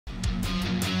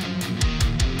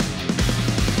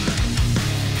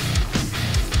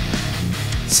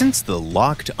Since the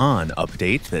Locked On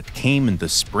update that came in the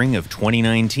spring of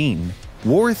 2019,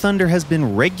 War Thunder has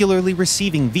been regularly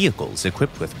receiving vehicles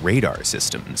equipped with radar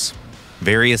systems.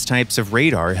 Various types of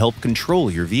radar help control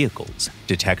your vehicles,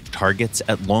 detect targets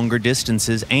at longer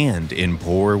distances, and in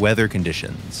poor weather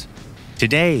conditions.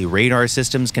 Today, radar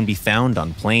systems can be found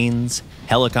on planes,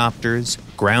 helicopters,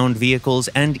 ground vehicles,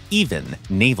 and even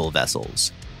naval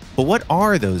vessels. But what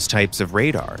are those types of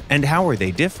radar, and how are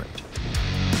they different?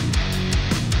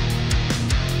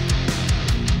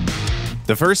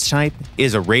 The first type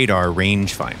is a radar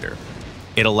rangefinder.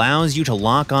 It allows you to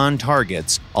lock on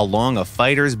targets along a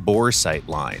fighter's bore sight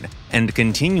line and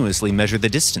continuously measure the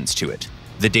distance to it.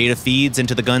 The data feeds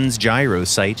into the gun's gyro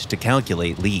sight to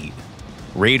calculate lead.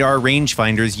 Radar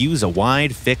rangefinders use a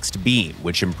wide fixed beam,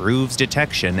 which improves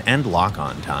detection and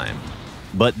lock-on time.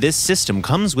 But this system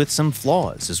comes with some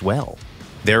flaws as well.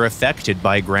 They're affected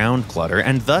by ground clutter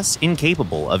and thus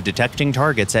incapable of detecting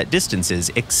targets at distances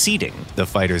exceeding the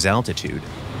fighter's altitude.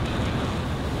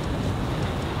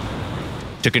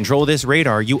 To control this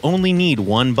radar, you only need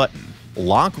one button: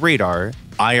 Lock Radar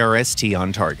IRST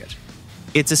on target.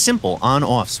 It's a simple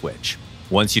on-off switch.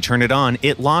 Once you turn it on,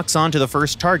 it locks onto the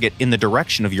first target in the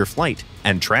direction of your flight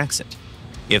and tracks it.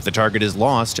 If the target is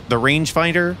lost, the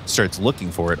rangefinder starts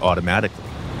looking for it automatically.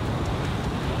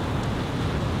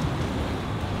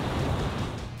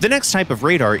 The next type of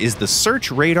radar is the search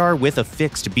radar with a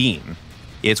fixed beam.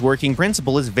 Its working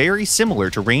principle is very similar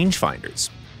to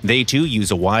rangefinders. They too use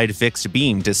a wide fixed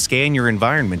beam to scan your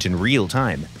environment in real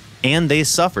time, and they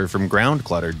suffer from ground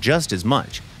clutter just as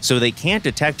much, so they can't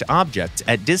detect objects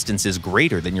at distances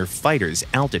greater than your fighter's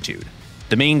altitude.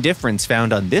 The main difference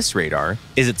found on this radar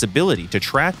is its ability to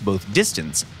track both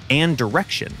distance and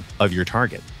direction of your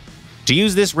target. To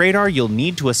use this radar, you'll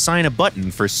need to assign a button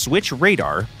for Switch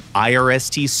Radar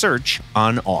IRST Search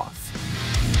on-off.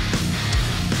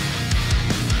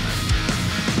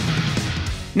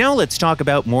 Now let's talk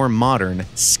about more modern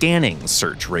scanning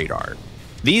search radar.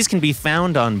 These can be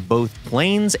found on both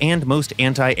planes and most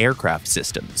anti-aircraft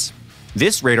systems.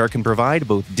 This radar can provide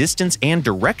both distance and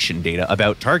direction data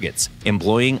about targets,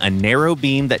 employing a narrow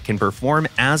beam that can perform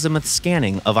azimuth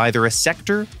scanning of either a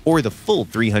sector or the full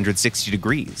 360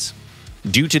 degrees.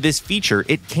 Due to this feature,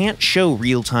 it can't show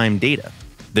real-time data.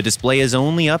 The display is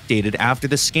only updated after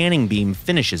the scanning beam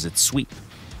finishes its sweep.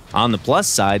 On the plus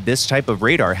side, this type of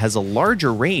radar has a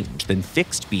larger range than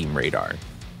fixed beam radar.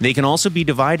 They can also be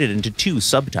divided into two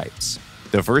subtypes.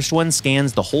 The first one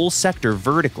scans the whole sector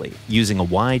vertically using a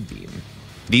wide beam.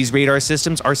 These radar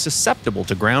systems are susceptible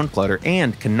to ground clutter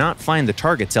and cannot find the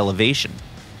target's elevation.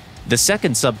 The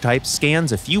second subtype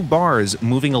scans a few bars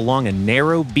moving along a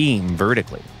narrow beam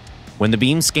vertically. When the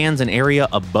beam scans an area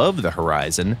above the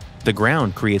horizon, the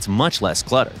ground creates much less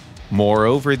clutter.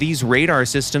 Moreover, these radar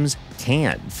systems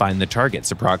can find the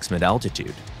target's approximate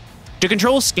altitude. To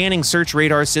control scanning search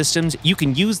radar systems, you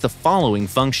can use the following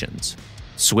functions: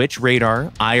 Switch Radar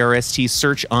IRST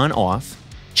Search on-off,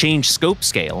 change scope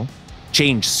scale,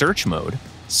 change search mode,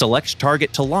 select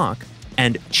target to lock,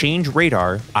 and change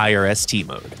radar IRST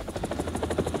mode.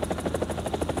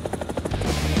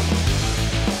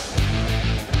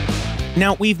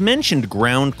 Now, we've mentioned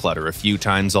ground clutter a few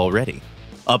times already.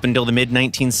 Up until the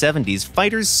mid-1970s,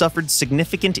 fighters suffered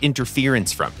significant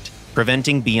interference from it,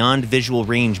 preventing beyond visual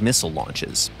range missile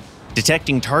launches.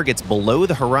 Detecting targets below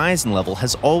the horizon level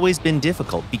has always been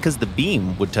difficult because the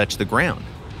beam would touch the ground.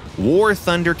 War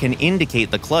Thunder can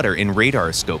indicate the clutter in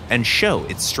radar scope and show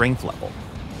its strength level.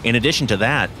 In addition to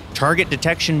that, target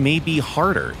detection may be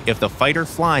harder if the fighter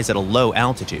flies at a low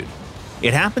altitude.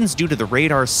 It happens due to the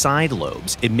radar's side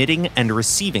lobes emitting and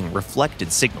receiving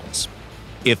reflected signals.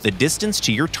 If the distance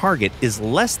to your target is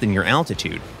less than your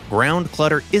altitude, ground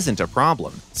clutter isn't a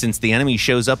problem, since the enemy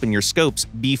shows up in your scopes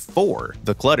before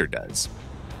the clutter does.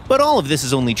 But all of this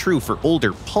is only true for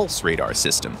older pulse radar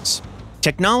systems.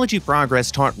 Technology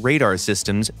progress taught radar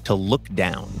systems to look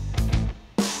down.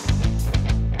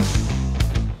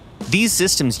 These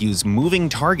systems use moving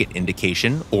target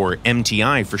indication, or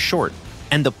MTI for short,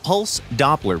 and the pulse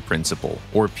Doppler principle,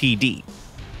 or PD.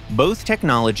 Both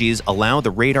technologies allow the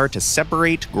radar to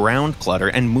separate ground clutter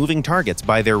and moving targets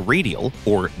by their radial,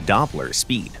 or Doppler,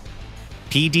 speed.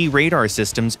 PD radar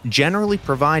systems generally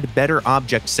provide better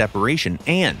object separation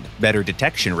and better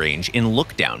detection range in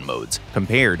look-down modes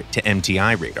compared to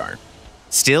MTI radar.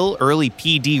 Still, early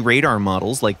PD radar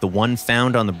models like the one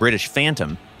found on the British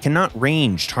Phantom cannot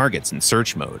range targets in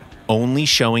search mode, only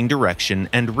showing direction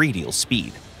and radial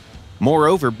speed.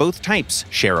 Moreover, both types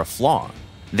share a flaw.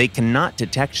 They cannot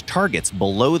detect targets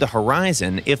below the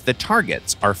horizon if the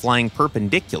targets are flying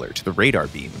perpendicular to the radar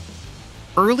beam.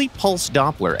 Early pulse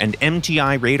Doppler and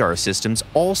MTI radar systems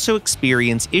also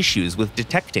experience issues with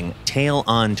detecting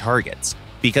tail-on targets,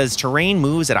 because terrain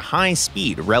moves at a high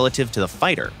speed relative to the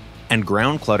fighter, and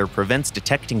ground clutter prevents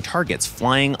detecting targets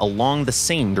flying along the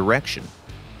same direction.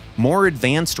 More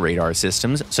advanced radar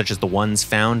systems, such as the ones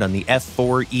found on the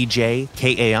F-4EJ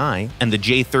KAI and the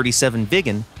J-37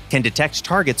 Viggen, can detect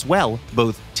targets well,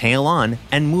 both tail-on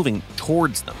and moving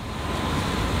towards them.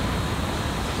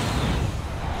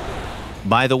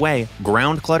 By the way,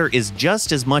 ground clutter is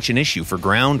just as much an issue for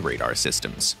ground radar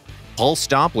systems. Pulse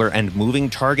Doppler and moving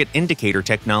target indicator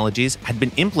technologies had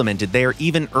been implemented there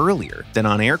even earlier than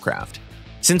on aircraft.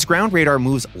 Since ground radar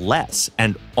moves less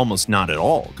and almost not at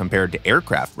all compared to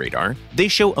aircraft radar, they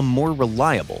show a more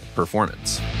reliable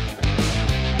performance.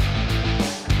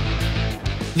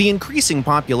 The increasing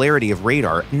popularity of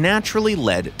radar naturally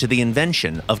led to the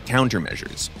invention of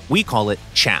countermeasures. We call it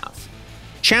chaff.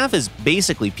 Chaff is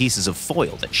basically pieces of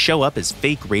foil that show up as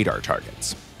fake radar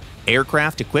targets.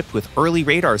 Aircraft equipped with early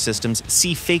radar systems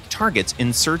see fake targets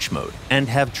in search mode and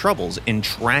have troubles in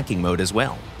tracking mode as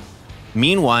well.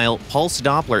 Meanwhile, pulse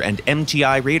Doppler and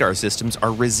MTI radar systems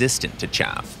are resistant to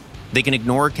chaff. They can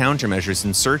ignore countermeasures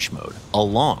in search mode,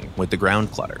 along with the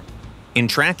ground clutter. In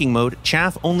tracking mode,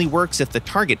 chaff only works if the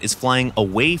target is flying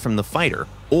away from the fighter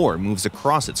or moves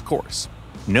across its course.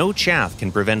 No chaff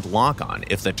can prevent lock-on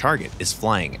if the target is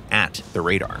flying at the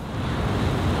radar.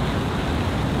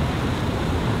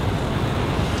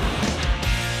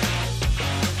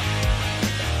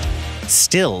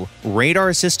 Still,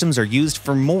 radar systems are used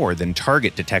for more than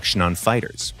target detection on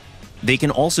fighters. They can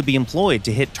also be employed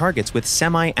to hit targets with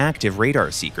semi-active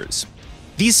radar seekers.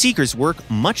 These seekers work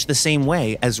much the same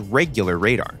way as regular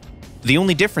radar. The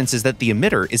only difference is that the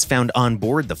emitter is found on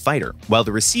board the fighter, while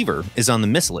the receiver is on the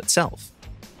missile itself.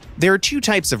 There are two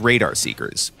types of radar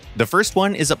seekers. The first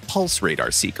one is a pulse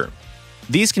radar seeker.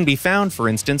 These can be found, for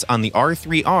instance, on the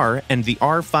R-3R and the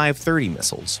R-530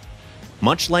 missiles.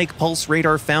 Much like pulse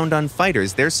radar found on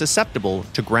fighters, they're susceptible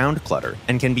to ground clutter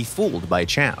and can be fooled by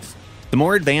chaff. The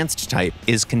more advanced type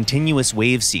is continuous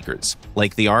wave seekers,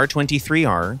 like the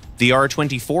R-23R, the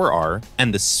R-24R,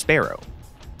 and the Sparrow.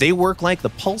 They work like the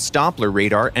pulse Doppler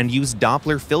radar and use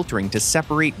Doppler filtering to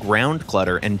separate ground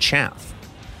clutter and chaff.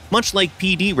 Much like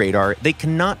PD radar, they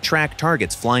cannot track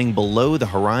targets flying below the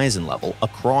horizon level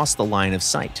across the line of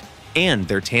sight, and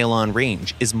their tail-on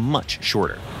range is much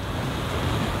shorter.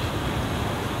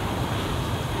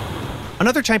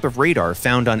 Another type of radar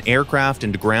found on aircraft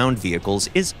and ground vehicles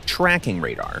is tracking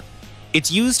radar.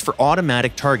 It's used for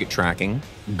automatic target tracking,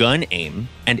 gun aim,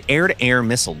 and air-to-air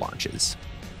missile launches.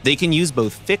 They can use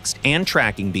both fixed and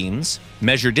tracking beams,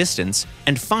 measure distance,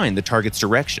 and find the target's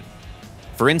direction.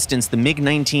 For instance, the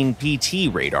MiG-19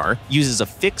 PT radar uses a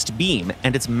fixed beam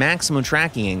and its maximum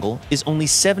tracking angle is only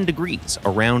 7 degrees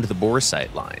around the bore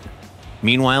sight line.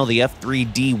 Meanwhile, the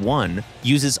F-3D1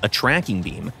 uses a tracking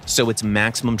beam, so its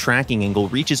maximum tracking angle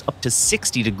reaches up to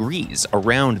 60 degrees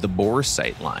around the bore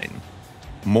sight line.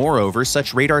 Moreover,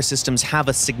 such radar systems have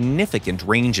a significant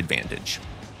range advantage.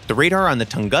 The radar on the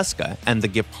Tunguska and the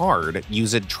Gepard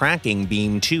use a tracking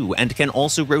beam too and can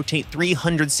also rotate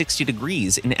 360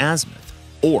 degrees in azimuth,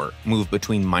 or move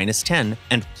between -10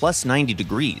 and +90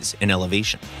 degrees in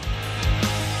elevation.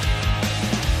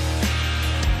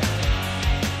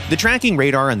 The tracking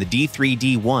radar on the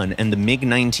D3D1 and the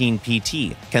MiG-19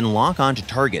 PT can lock onto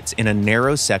targets in a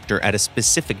narrow sector at a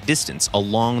specific distance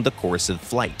along the course of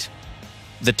flight.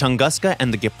 The Tunguska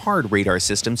and the Gepard radar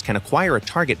systems can acquire a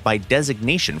target by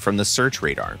designation from the search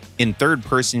radar, in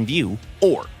third-person view,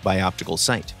 or by optical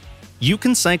sight. You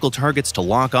can cycle targets to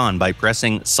lock on by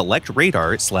pressing Select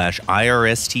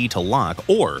Radar/IRST to lock,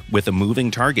 or with a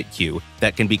moving target queue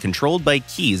that can be controlled by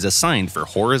keys assigned for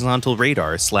Horizontal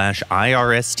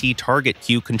Radar/IRST target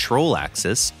queue control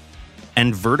axis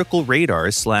and Vertical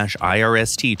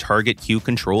Radar/IRST target queue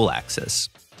control axis.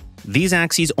 These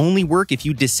axes only work if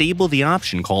you disable the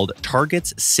option called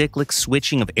Targets Cyclic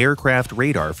Switching of Aircraft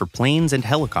Radar for planes and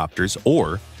helicopters,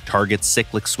 or Target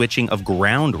Cyclic Switching of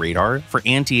Ground Radar for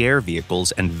anti-air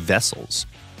vehicles and vessels.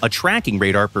 A tracking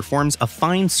radar performs a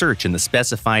fine search in the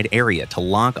specified area to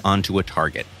lock onto a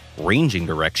target, ranging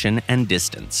direction and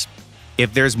distance.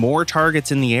 If there's more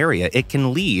targets in the area, it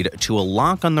can lead to a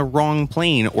lock on the wrong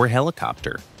plane or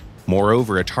helicopter.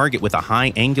 Moreover, a target with a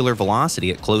high angular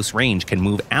velocity at close range can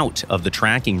move out of the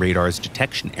tracking radar's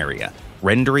detection area,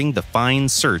 rendering the fine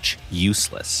search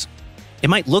useless. It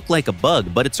might look like a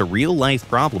bug, but it's a real-life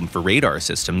problem for radar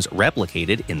systems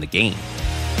replicated in the game.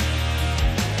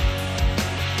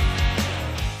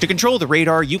 To control the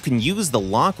radar, you can use the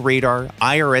Lock Radar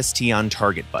IRST on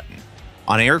Target button.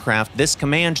 On aircraft, this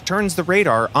command turns the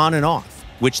radar on and off.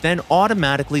 which then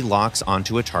automatically locks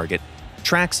onto a target,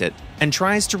 tracks it, and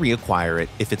tries to reacquire it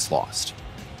if it's lost.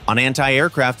 On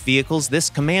anti-aircraft vehicles, this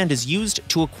command is used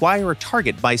to acquire a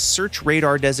target by search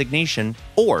radar designation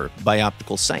or by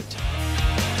optical sight.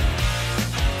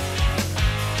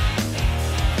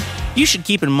 You should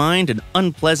keep in mind an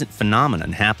unpleasant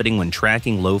phenomenon happening when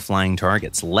tracking low-flying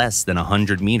targets less than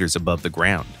 100 meters above the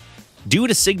ground. Due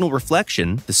to signal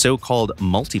reflection, the so-called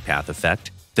multipath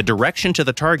effect, the direction to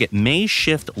the target may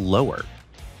shift lower.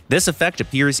 This effect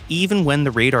appears even when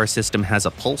the radar system has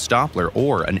a pulse Doppler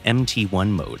or an MT1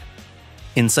 mode.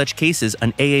 In such cases,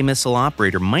 an AA missile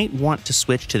operator might want to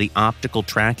switch to the optical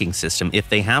tracking system if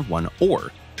they have one,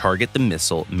 or target the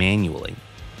missile manually.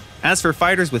 As for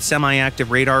fighters with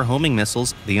semi-active radar homing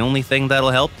missiles, the only thing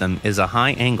that'll help them is a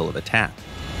high angle of attack.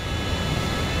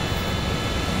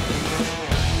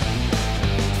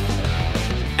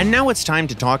 And now it's time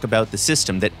to talk about the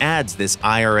system that adds this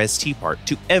IRST part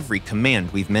to every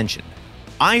command we've mentioned.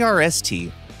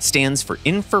 IRST stands for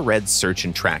Infrared Search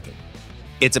and Tracking.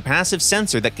 It's a passive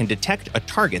sensor that can detect a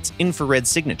target's infrared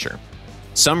signature.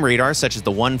 Some radars, such as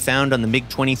the one found on the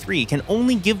MiG-23, can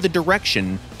only give the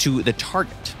direction to the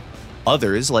target.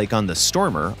 Others, like on the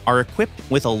Stormer, are equipped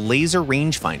with a laser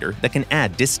rangefinder that can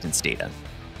add distance data.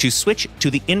 To switch to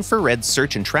the infrared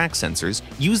search and track sensors,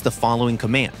 use the following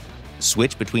command: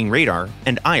 switch between radar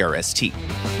and IRST.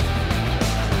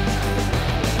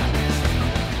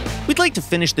 We'd like to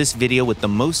finish this video with the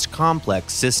most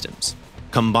complex systems: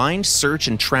 combined search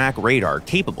and track radar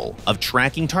capable of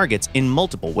tracking targets in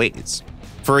multiple ways.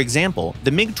 For example, the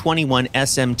MiG-21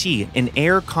 SMT in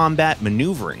air combat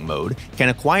maneuvering mode can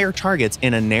acquire targets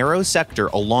in a narrow sector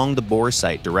along the bore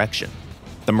sight direction.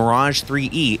 The Mirage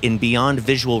 3E in beyond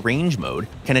visual range mode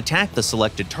can attack the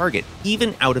selected target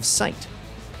even out of sight.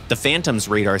 The Phantom's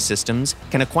radar systems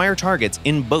can acquire targets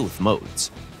in both modes.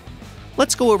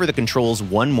 Let's go over the controls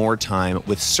one more time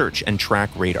with search and track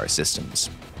radar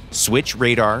systems. Switch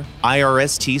radar,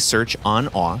 IRST search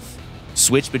on/off,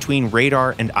 switch between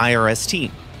radar and IRST,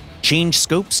 change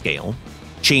scope scale,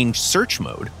 change search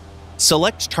mode,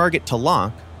 select target to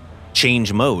lock,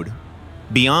 change mode,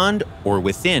 beyond or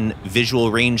within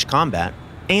visual range combat,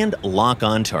 and lock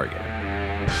on target.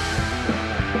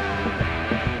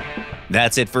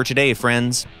 That's it for today,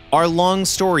 friends. Our long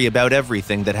story about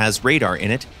everything that has radar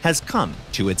in it has come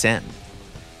to its end.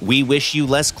 We wish you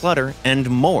less clutter and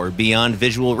more beyond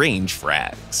visual range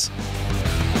frags.